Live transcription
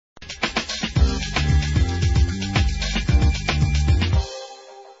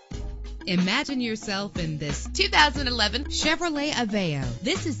Imagine yourself in this 2011 Chevrolet Aveo.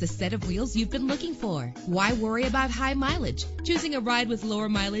 This is the set of wheels you've been looking for. Why worry about high mileage? Choosing a ride with lower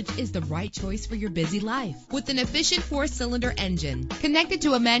mileage is the right choice for your busy life. With an efficient 4-cylinder engine connected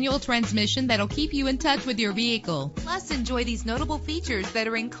to a manual transmission that'll keep you in touch with your vehicle. Plus, enjoy these notable features that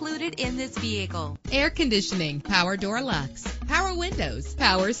are included in this vehicle: air conditioning, power door locks, power windows,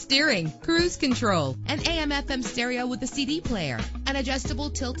 power steering, cruise control, an AM/FM stereo with a CD player, an adjustable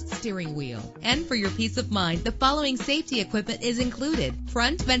tilt steering wheel. And for your peace of mind, the following safety equipment is included: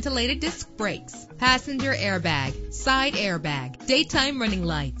 front ventilated disc brakes, passenger airbag, side airbag, daytime running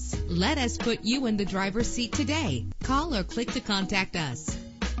lights. Let us put you in the driver's seat today. Call or click to contact us.